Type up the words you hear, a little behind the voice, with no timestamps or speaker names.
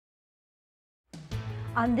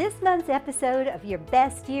On this month's episode of Your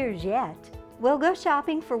Best Years Yet, we'll go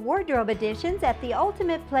shopping for wardrobe additions at the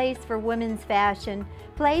ultimate place for women's fashion,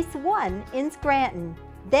 Place One in Scranton.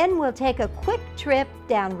 Then we'll take a quick trip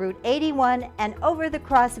down Route 81 and over the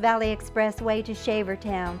Cross Valley Expressway to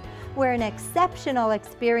Shavertown, where an exceptional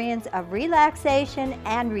experience of relaxation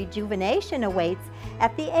and rejuvenation awaits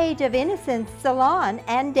at the Age of Innocence Salon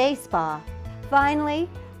and Day Spa. Finally,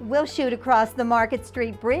 we'll shoot across the Market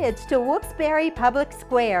Street Bridge to Wilkes-Barre Public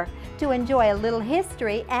Square to enjoy a little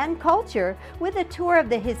history and culture with a tour of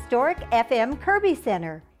the historic FM Kirby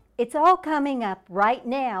Center. It's all coming up right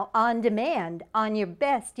now on demand on Your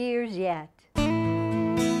Best Years Yet.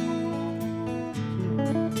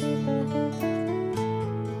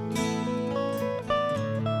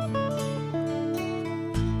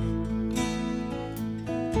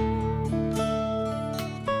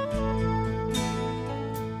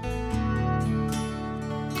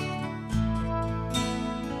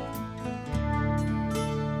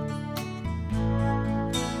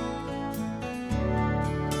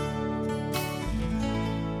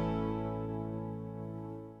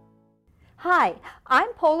 Hi,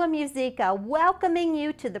 I'm Paula Musica, welcoming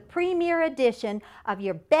you to the premiere edition of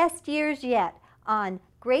Your Best Years Yet on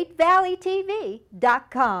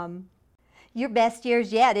GreatValleyTV.com. Your Best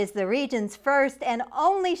Years Yet is the region's first and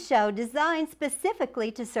only show designed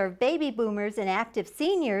specifically to serve baby boomers and active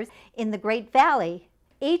seniors in the Great Valley.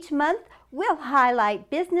 Each month, we'll highlight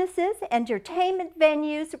businesses, entertainment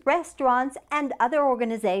venues, restaurants, and other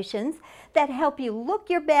organizations that help you look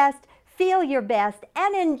your best, feel your best,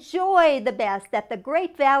 and enjoy the best that the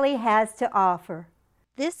Great Valley has to offer.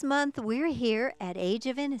 This month, we're here at Age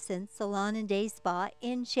of Innocence Salon and Day Spa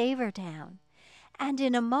in Shavertown. And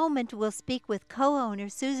in a moment, we'll speak with co-owner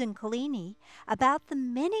Susan Collini about the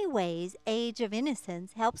many ways Age of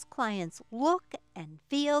Innocence helps clients look and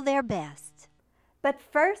feel their best. But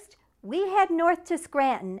first, we head north to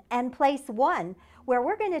Scranton and Place One, where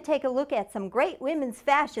we're going to take a look at some great women's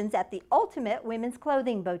fashions at the ultimate women's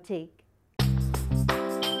clothing boutique.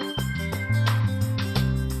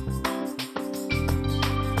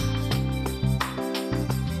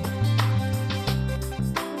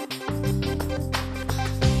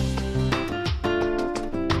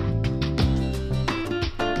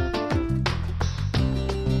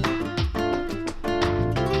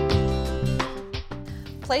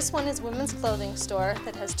 Place One is a women's clothing store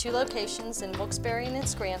that has two locations in Wilkes-Barre and in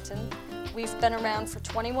Scranton. We've been around for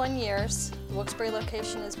 21 years. The Wilkes-Barre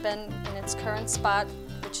location has been in its current spot,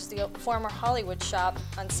 which is the former Hollywood shop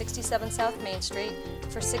on 67 South Main Street,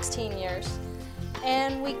 for 16 years.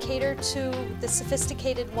 And we cater to the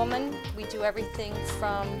sophisticated woman. We do everything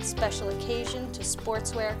from special occasion to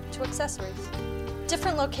sportswear to accessories.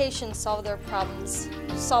 Different locations solve the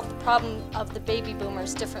problem of the baby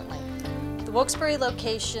boomers differently. The Wilkes-Barre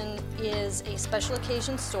location is a special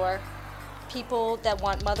occasion store. People that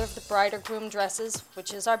want mother of the bride or groom dresses,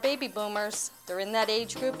 which is our baby boomers, they're in that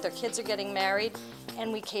age group, their kids are getting married,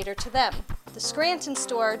 and we cater to them. The Scranton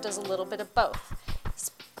store does a little bit of both.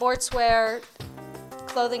 Sportswear,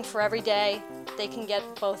 clothing for every day, they can get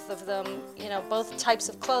both of them, both types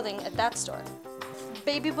of clothing at that store.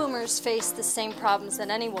 Baby boomers face the same problems that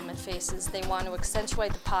any woman faces. They want to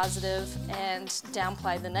accentuate the positive and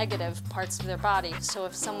downplay the negative parts of their body. So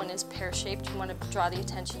if someone is pear-shaped, you want to draw the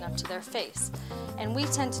attention up to their face. And we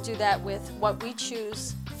tend to do that with what we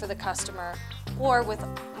choose for the customer or with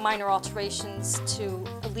minor alterations to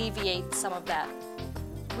alleviate some of that.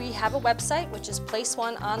 We have a website, which is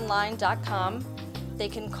placeoneonline.com. They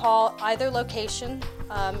can call either location.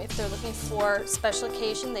 If they're looking for special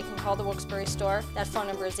occasion, they can call the Wilkes-Barre store. That phone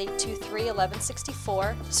number is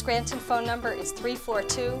 823-1164. The Scranton phone number is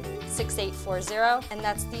 342-6840, and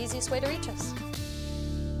that's the easiest way to reach us.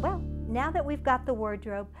 Well, now that we've got the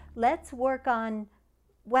wardrobe, let's work on,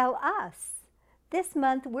 well, us. This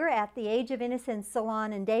month, we're at the Age of Innocence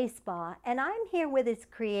Salon and Day Spa, and I'm here with its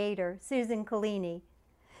creator, Susan Collini.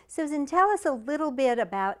 Susan, tell us a little bit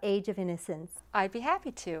about Age of Innocence. I'd be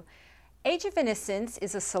happy to. Age of Innocence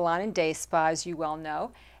is a salon and day spa, as you well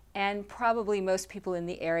know, and probably most people in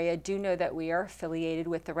the area do know that we are affiliated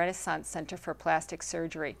with the Renaissance Center for Plastic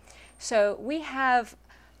Surgery. So we have,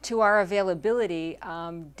 to our availability,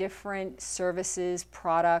 different services,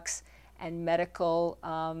 products, and medical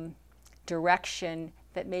direction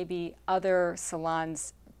that maybe other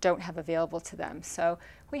salons don't have available to them. So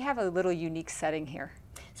we have a little unique setting here.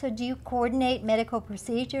 So do you coordinate medical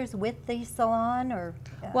procedures with the salon, or?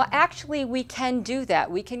 Well, actually, we can do that.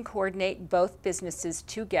 We can coordinate both businesses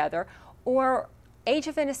together, or Age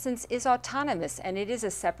of Innocence is autonomous, and it is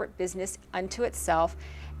a separate business unto itself,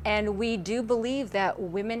 And we do believe that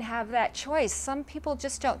women have that choice. Some people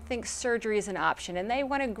just don't think surgery is an option, and they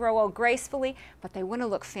want to grow old gracefully, but they want to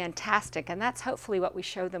look fantastic, and that's hopefully what we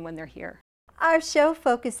show them when they're here. Our show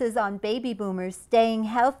focuses on baby boomers staying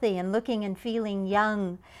healthy and looking and feeling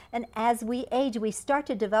young. And as we age, we start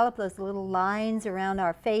to develop those little lines around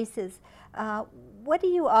our faces. What do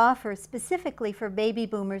you offer specifically for baby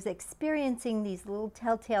boomers experiencing these little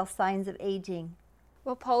telltale signs of aging?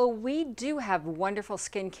 Well, Paula, we do have wonderful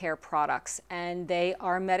skincare products, and they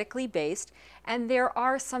are medically based, and there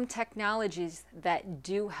are some technologies that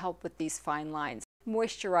do help with these fine lines.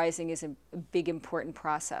 Moisturizing is a big important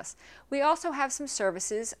process. We also have some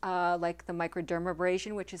services like the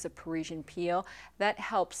microdermabrasion, which is a Parisian peel that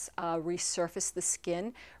helps resurface the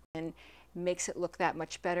skin and makes it look that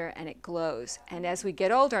much better, and it glows. And as we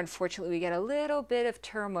get older, unfortunately, we get a little bit of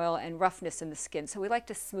turmoil and roughness in the skin, so we like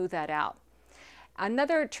to smooth that out.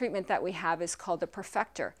 Another treatment that we have is called the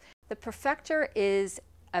Perfector. The Perfector is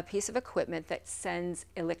a piece of equipment that sends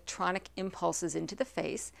electronic impulses into the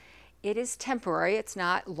face. It is temporary, it's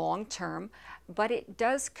not long-term, but it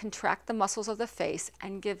does contract the muscles of the face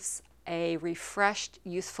and gives a refreshed,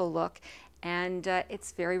 youthful look, and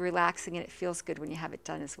it's very relaxing, and it feels good when you have it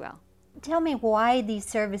done as well. Tell me why these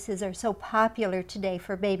services are so popular today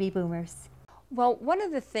for baby boomers. Well, one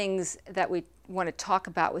of the things that we want to talk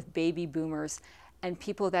about with baby boomers and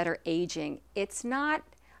people that are aging, it's not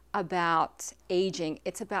about aging,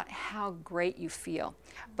 it's about how great you feel.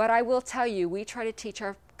 But I will tell you, we try to teach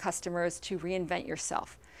our customers to reinvent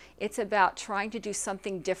yourself. It's about trying to do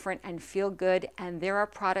something different and feel good, and there are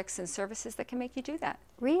products and services that can make you do that.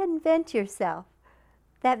 Reinvent yourself.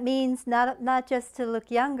 That means not just to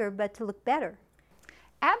look younger, but to look better.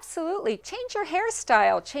 Absolutely. Change your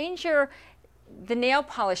hairstyle, change the nail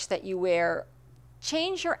polish that you wear,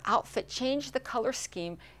 change your outfit, change the color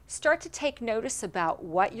scheme. Start to take notice about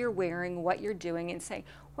what you're wearing, what you're doing, and say,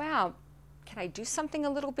 wow, can I do something a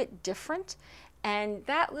little bit different? And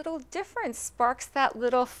that little difference sparks that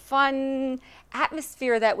little fun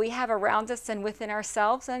atmosphere that we have around us and within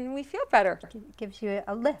ourselves, and we feel better. It gives you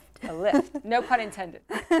a lift. A lift, no pun intended.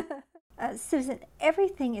 Susan,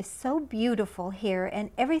 everything is so beautiful here, and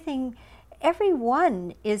everyone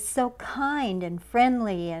is so kind and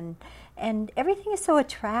friendly, and everything is so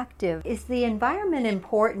attractive. Is the environment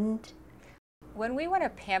important? When we want to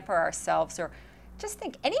pamper ourselves, or just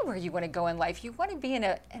think anywhere you want to go in life, you want to be in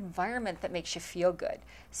an environment that makes you feel good.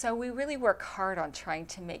 So we really work hard on trying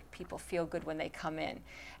to make people feel good when they come in.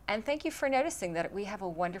 And thank you for noticing that we have a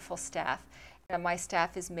wonderful staff. My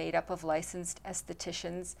staff is made up of licensed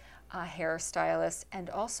estheticians, hairstylists,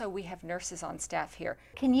 and also we have nurses on staff here.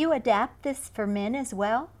 Can you adapt this for men as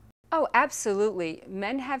well? Oh, absolutely.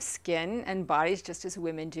 Men have skin and bodies just as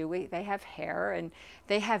women do. They have hair and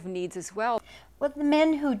they have needs as well. Well, the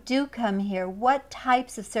men who do come here, what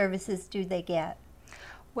types of services do they get?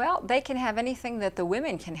 Well, they can have anything that the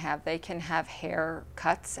women can have. They can have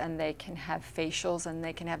haircuts, and they can have facials, and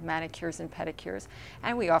they can have manicures and pedicures.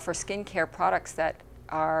 And we offer skincare products that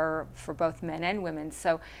are for both men and women.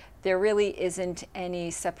 So there really isn't any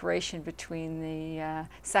separation between the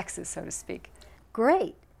sexes, so to speak.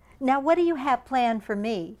 Great. Now, what do you have planned for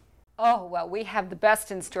me? Oh, well, we have the best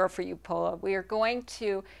in store for you, Paula. We are going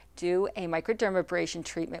to do a microdermabrasion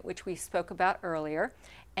treatment, which we spoke about earlier,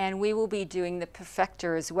 and we will be doing the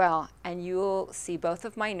Perfector as well. And you'll see both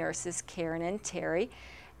of my nurses, Karen and Terry,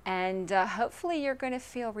 and hopefully you're going to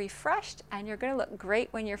feel refreshed and you're going to look great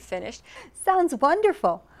when you're finished. Sounds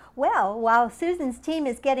wonderful. Well, while Susan's team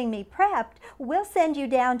is getting me prepped, we'll send you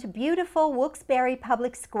down to beautiful Wilkes-Barre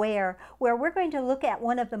Public Square, where we're going to look at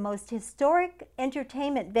one of the most historic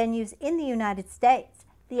entertainment venues in the United States,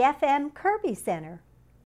 the FM Kirby Center.